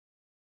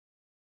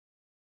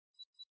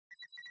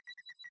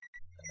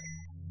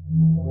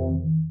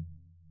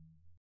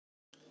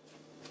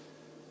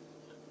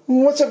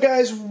What's up,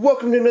 guys?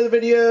 Welcome to another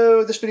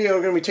video. This video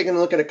we're going to be taking a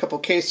look at a couple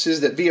cases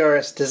that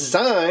VRS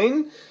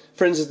Design,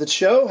 friends of the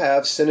show,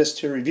 have sent us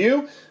to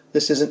review.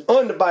 This is an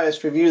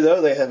unbiased review,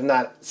 though. They have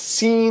not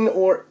seen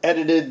or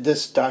edited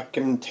this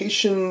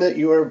documentation that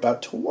you are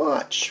about to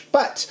watch.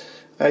 But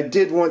I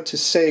did want to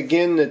say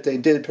again that they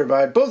did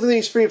provide both of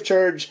these free of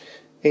charge,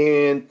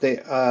 and they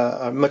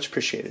are much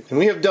appreciated. And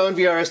we have done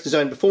VRS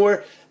Design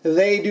before.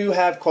 They do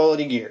have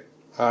quality gear.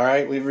 All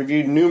right, we've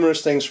reviewed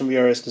numerous things from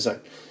VRS Design.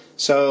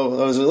 So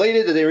I was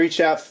elated that they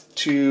reached out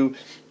to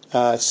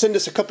send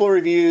us a couple of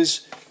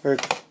reviews or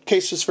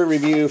cases for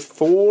review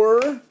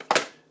for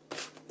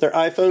their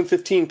iPhone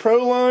 15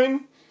 Pro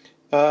line.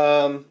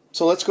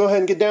 So let's go ahead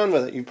and get down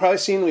with it. You've probably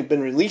seen we've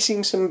been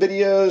releasing some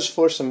videos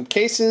for some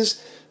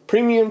cases,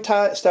 premium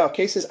style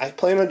cases. I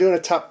plan on doing a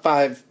top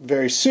 5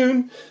 very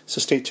soon, so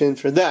stay tuned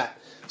for that.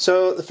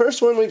 So the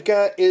first one we've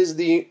got is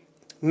the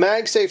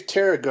MagSafe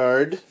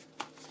TerraGuard.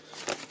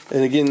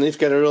 And again, they've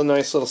got a real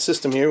nice little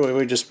system here where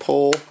we just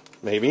pull.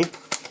 Maybe.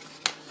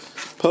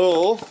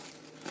 Pull.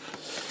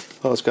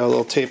 Oh, it's got a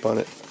little tape on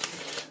it.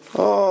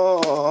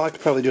 Oh, I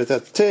could probably do it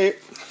without the tape.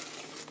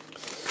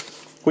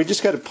 We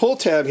just got a pull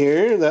tab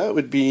here. That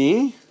would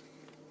be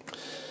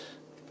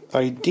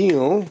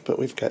ideal, but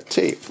we've got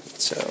tape.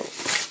 So,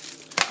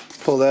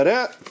 pull that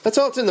out. That's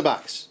all that's in the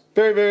box.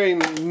 Very, very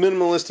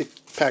minimalistic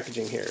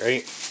packaging here,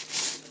 right?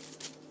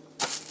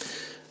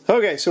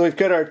 Okay, so we've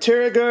got our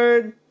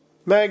TerraGuard,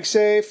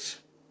 MagSafe.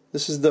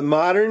 This is the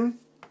modern.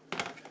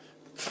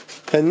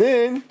 And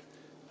then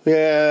we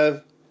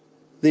have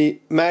the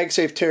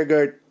MagSafe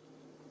TerraGuard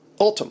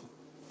Ultim.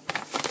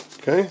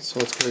 Okay, so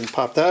let's go ahead and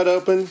pop that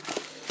open.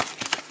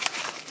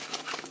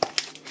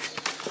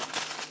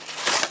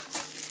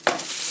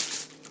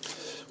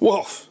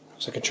 Whoa,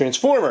 it's like a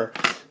transformer.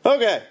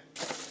 Okay,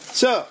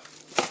 so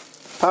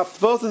pop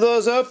both of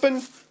those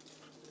open.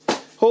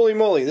 Holy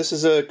moly, this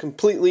is a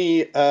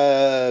completely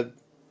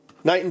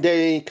night and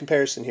day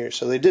comparison here.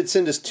 So they did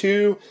send us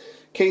 2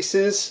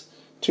 cases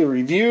to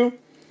review.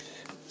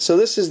 So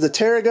this is the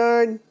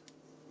TerraGuard,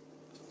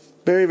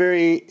 very,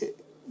 very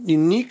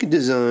unique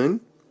design,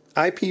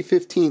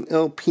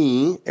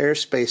 IP15LP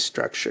airspace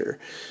structure.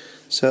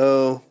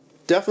 So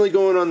definitely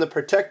going on the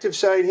protective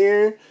side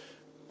here.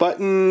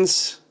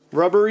 Buttons,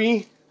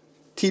 rubbery,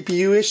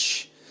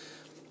 TPU-ish.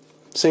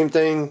 Same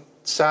thing,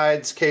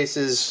 sides,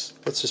 cases.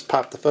 Let's just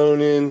pop the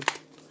phone in.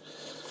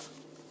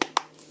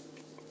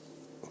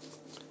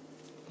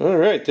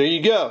 Alright, there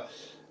you go.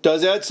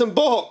 Does add some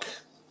bulk.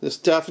 This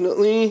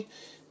definitely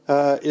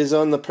is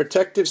on the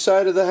protective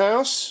side of the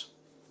house.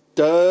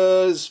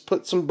 Does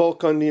put some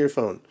bulk onto your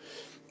phone.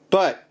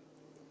 But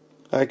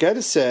I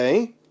gotta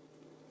say,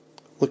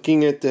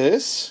 looking at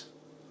this,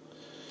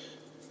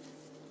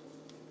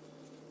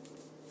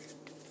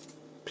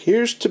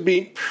 appears to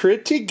be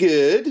pretty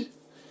good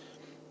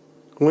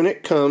when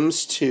it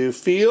comes to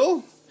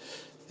feel.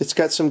 It's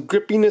got some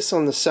grippiness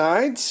on the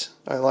sides.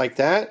 I like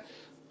that.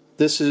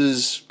 This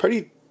is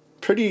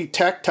pretty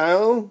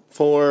tactile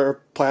for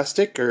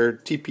plastic or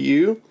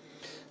TPU.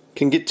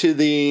 Can get to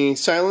the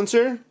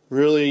silencer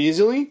really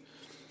easily.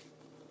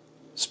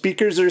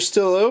 Speakers are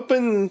still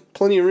open,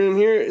 plenty of room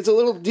here. It's a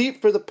little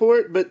deep for the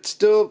port, but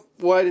still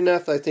wide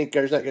enough. I think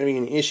there's not going to be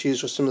any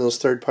issues with some of those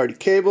third-party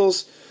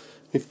cables.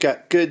 We've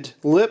got good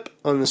lip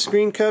on the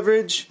screen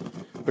coverage.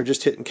 We're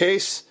just hitting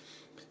case.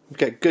 We've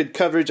got good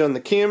coverage on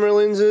the camera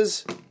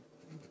lenses.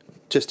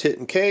 Just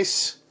hitting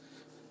case.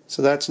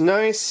 So that's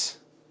nice.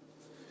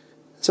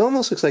 It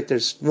almost looks like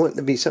there's wanting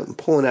to be something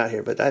pulling out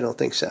here, but I don't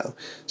think so.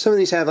 Some of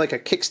these have like a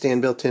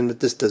kickstand built in, but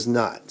this does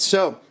not.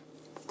 So,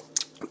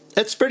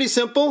 that's pretty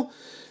simple.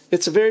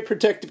 It's a very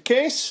protective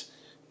case,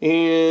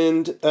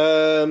 and,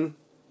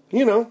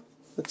 you know,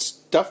 it's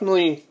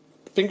definitely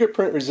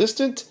fingerprint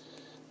resistant.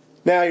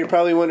 Now you're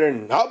probably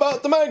wondering, how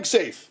about the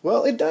MagSafe?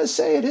 Well, it does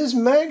say it is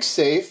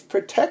MagSafe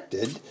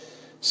protected.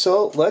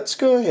 So, let's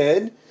go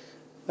ahead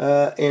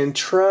and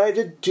try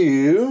to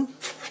do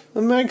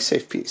a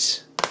MagSafe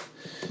piece.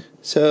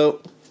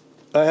 So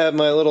I have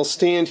my little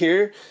stand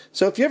here.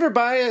 So if you ever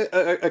buy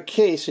a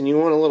case and you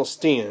want a little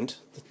stand,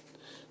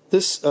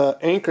 this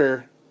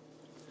anchor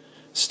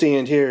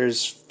stand here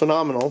is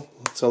phenomenal.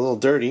 It's a little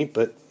dirty,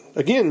 but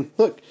again,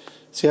 look,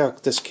 see how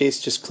this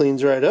case just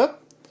cleans right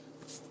up?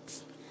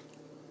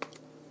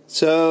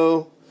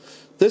 So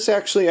this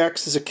actually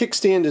acts as a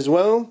kickstand as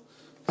well.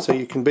 So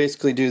you can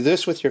basically do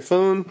this with your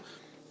phone.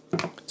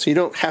 So you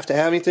don't have to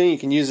have anything. You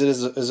can use it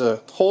as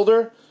a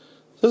holder.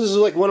 So this is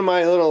like one of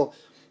my little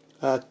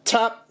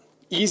top,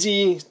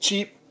 easy,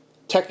 cheap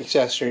tech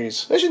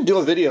accessories. I should do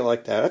a video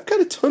like that. I've got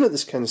a ton of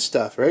this kind of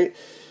stuff, right?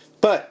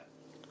 But,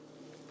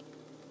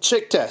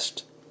 shake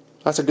test.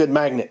 That's a good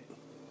magnet.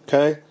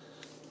 Okay?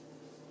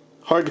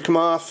 Hard to come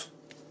off.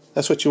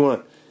 That's what you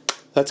want.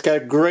 That's got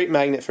a great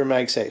magnet for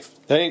MagSafe.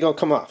 That ain't gonna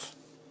come off.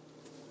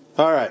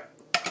 Alright.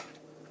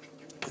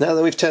 Now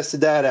that we've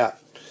tested that out,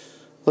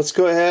 let's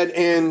go ahead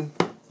and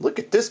look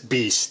at this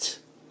beast.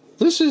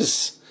 This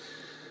is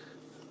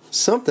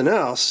something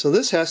else. So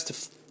this has to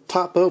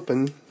pop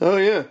open. Oh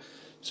yeah.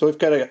 So we've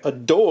got a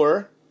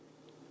door,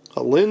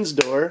 a lens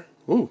door.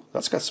 Ooh,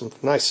 that's got some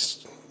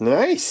nice.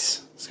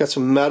 It's got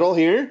some metal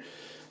here.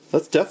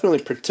 Let's definitely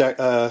protect.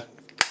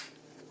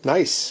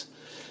 Nice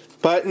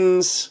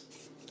buttons.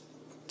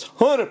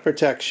 Ton of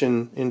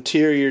protection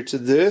interior to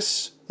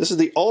this. This is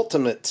the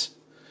ultimate.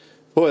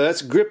 Boy,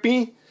 that's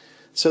grippy.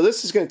 So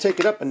this is going to take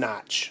it up a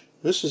notch.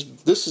 This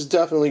is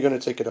definitely going to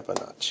take it up a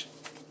notch.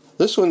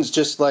 This one's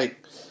just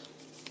like,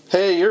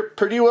 hey, you're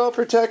pretty well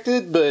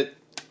protected, but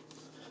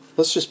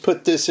let's just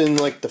put this in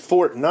like the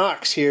Fort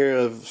Knox here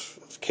of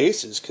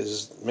cases,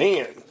 because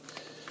man,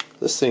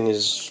 this thing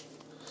has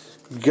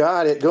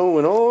got it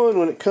going on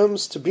when it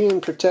comes to being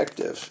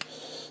protective.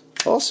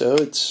 Also,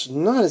 it's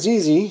not as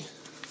easy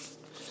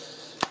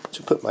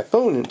to put my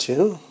phone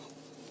into.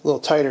 A little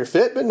tighter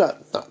fit, but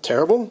not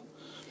terrible.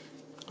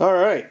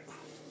 Alright.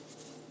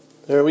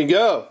 There we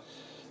go.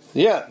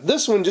 Yeah,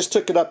 this one just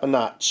took it up a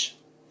notch.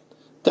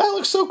 That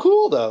looks so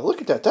cool though. Look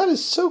at that. That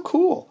is so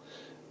cool.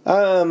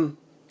 I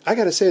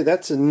gotta say,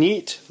 that's a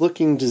neat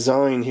looking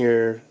design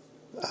here.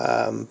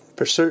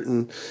 For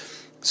certain.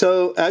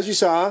 So, as you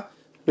saw,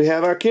 we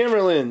have our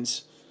camera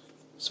lens.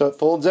 So it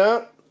folds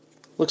out.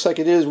 Looks like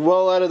it is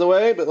well out of the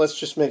way, but let's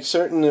just make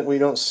certain that we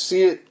don't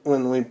see it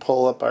when we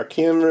pull up our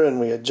camera and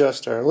we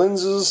adjust our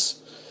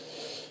lenses.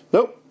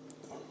 Nope,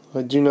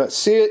 I do not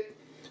see it.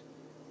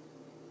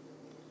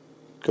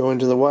 Go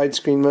into the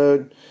widescreen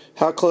mode.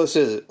 How close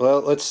is it?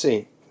 Well, let's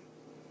see.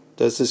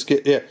 Does this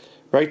get, yeah,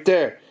 right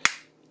there.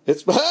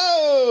 It's,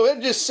 oh,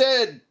 it just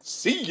said,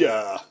 see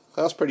ya.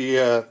 That was pretty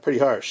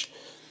harsh.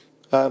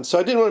 So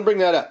I didn't want to bring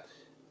that up.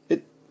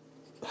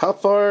 How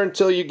far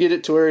until you get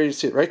it to where you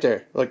see it? Right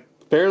there. Like,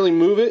 barely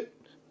move it,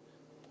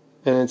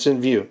 and it's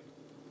in view.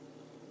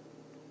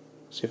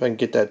 See if I can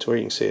get that to where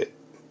you can see it.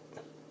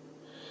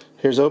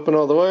 Here's open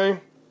all the way.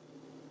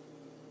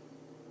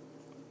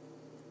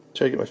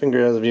 Try to get my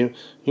finger out of the view.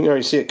 You can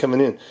already see it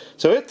coming in.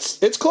 So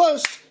it's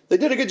close. They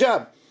did a good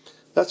job.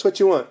 That's what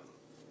you want.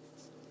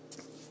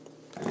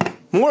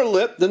 More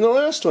lip than the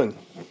last one.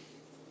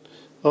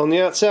 On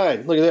the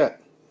outside, look at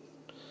that.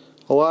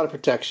 A lot of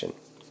protection.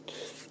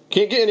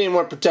 Can't get any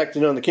more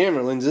protected on the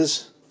camera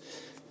lenses.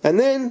 And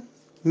then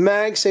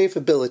MagSafe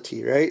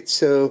ability, right?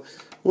 So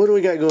what do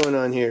we got going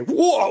on here?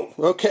 Whoa!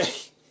 Okay.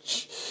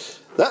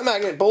 That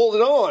magnet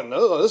bolted on.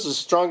 Oh, this is a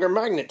stronger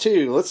magnet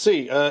too. Let's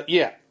see.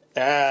 Yeah.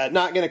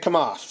 Not going to come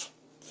off.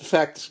 In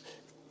fact,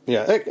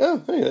 yeah.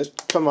 It's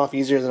come off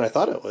easier than I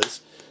thought it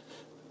was.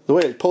 The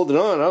way it pulled it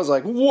on, I was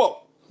like, whoa!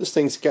 This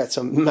thing's got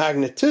some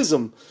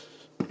magnetism.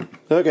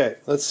 Okay,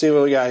 let's see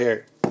what we got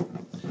here.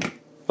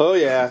 Oh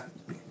yeah.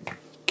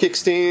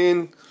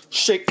 Kickstand,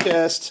 shake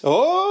test.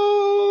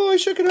 Oh, I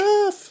shook it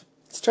off.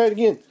 Let's try it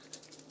again.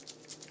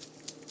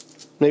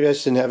 Maybe I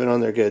just didn't have it on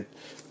there good.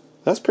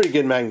 That's a pretty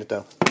good magnet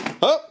though.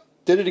 Oh,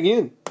 did it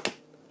again.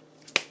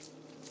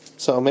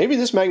 So maybe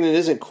this magnet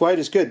isn't quite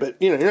as good, but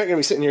you know, you're not going to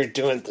be sitting here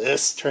doing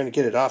this, trying to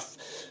get it off.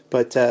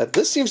 But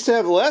this seems to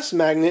have less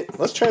magnet.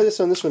 Let's try this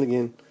on this one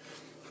again.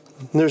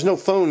 There's no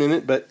phone in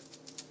it, but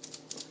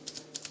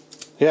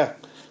yeah,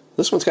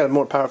 this one's got a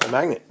more powerful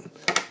magnet.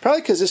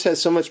 Probably because this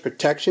has so much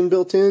protection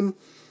built in,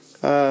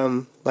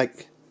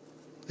 like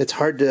it's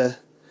hard to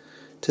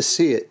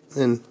see it,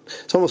 and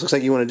it almost looks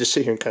like you want to just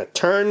sit here and kind of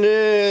turn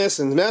this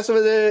and mess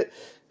with it.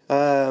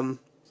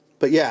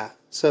 But yeah,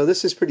 so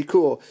this is pretty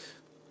cool.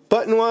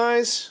 Button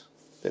wise,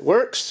 it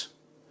works.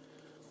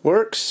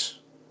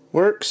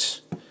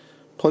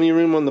 Plenty of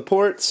room on the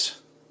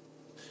ports.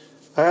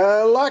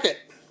 I like it.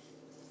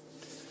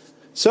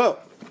 So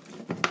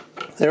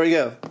there we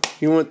go.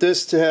 You want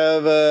this to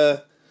have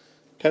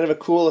kind of a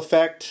cool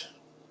effect.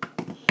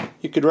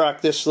 You could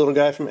rock this little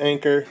guy from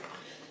Anchor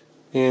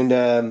and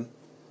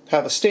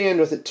have a stand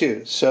with it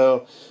too.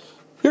 So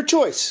your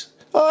choice.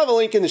 I'll have a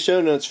link in the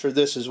show notes for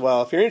this as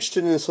well. If you're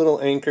interested in this little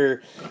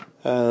Anchor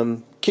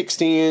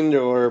kickstand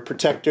or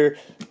protector,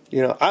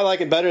 you know, I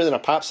like it better than a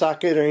pop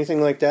socket or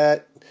anything like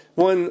that.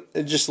 One,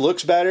 it just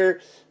looks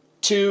better.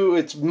 Two,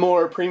 it's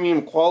more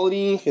premium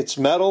quality. It's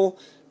metal.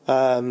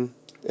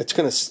 It's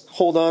going to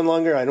hold on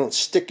longer. I don't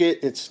stick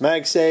it. It's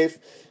MagSafe.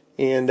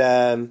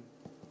 And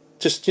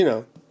just, you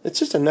know, it's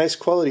just a nice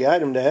quality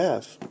item to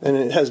have. And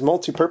it has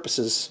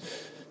multi-purposes.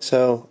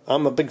 So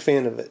I'm a big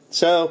fan of it.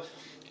 So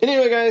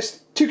anyway,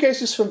 guys, 2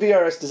 cases from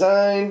VRS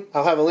Design.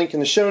 I'll have a link in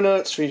the show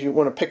notes if you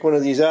want to pick one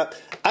of these up.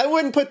 I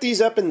wouldn't put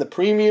these up in the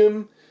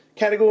premium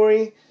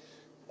category.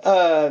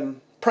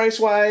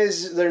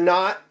 Price-wise, they're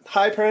not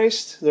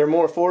high-priced. They're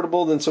more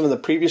affordable than some of the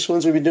previous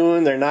ones we've been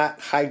doing. They're not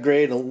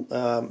high-grade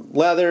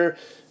leather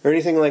or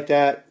anything like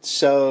that.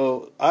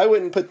 So I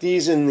wouldn't put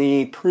these in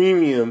the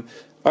premium.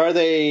 Are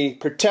they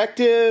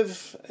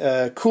protective,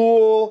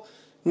 cool,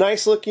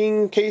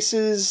 nice-looking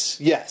cases?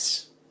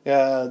 Yes.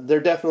 They're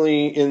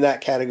definitely in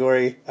that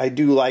category. I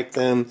do like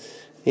them,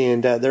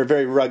 and they're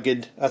very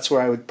rugged. That's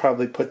where I would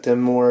probably put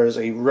them more as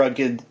a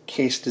rugged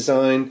case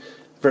design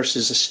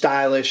versus a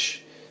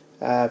stylish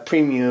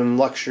premium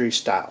luxury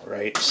style,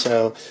 right?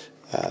 So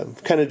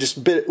kind of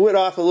just bit it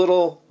off a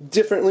little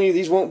differently.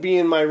 These won't be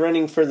in my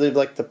running for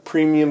the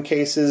premium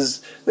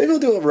cases. Maybe we'll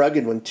do a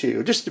rugged one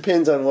too. It just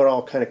depends on what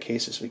all kind of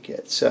cases we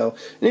get. So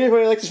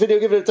anybody like this video,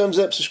 give it a thumbs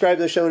up, subscribe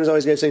to the show, and as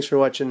always guys, thanks for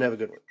watching. Have a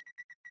good one.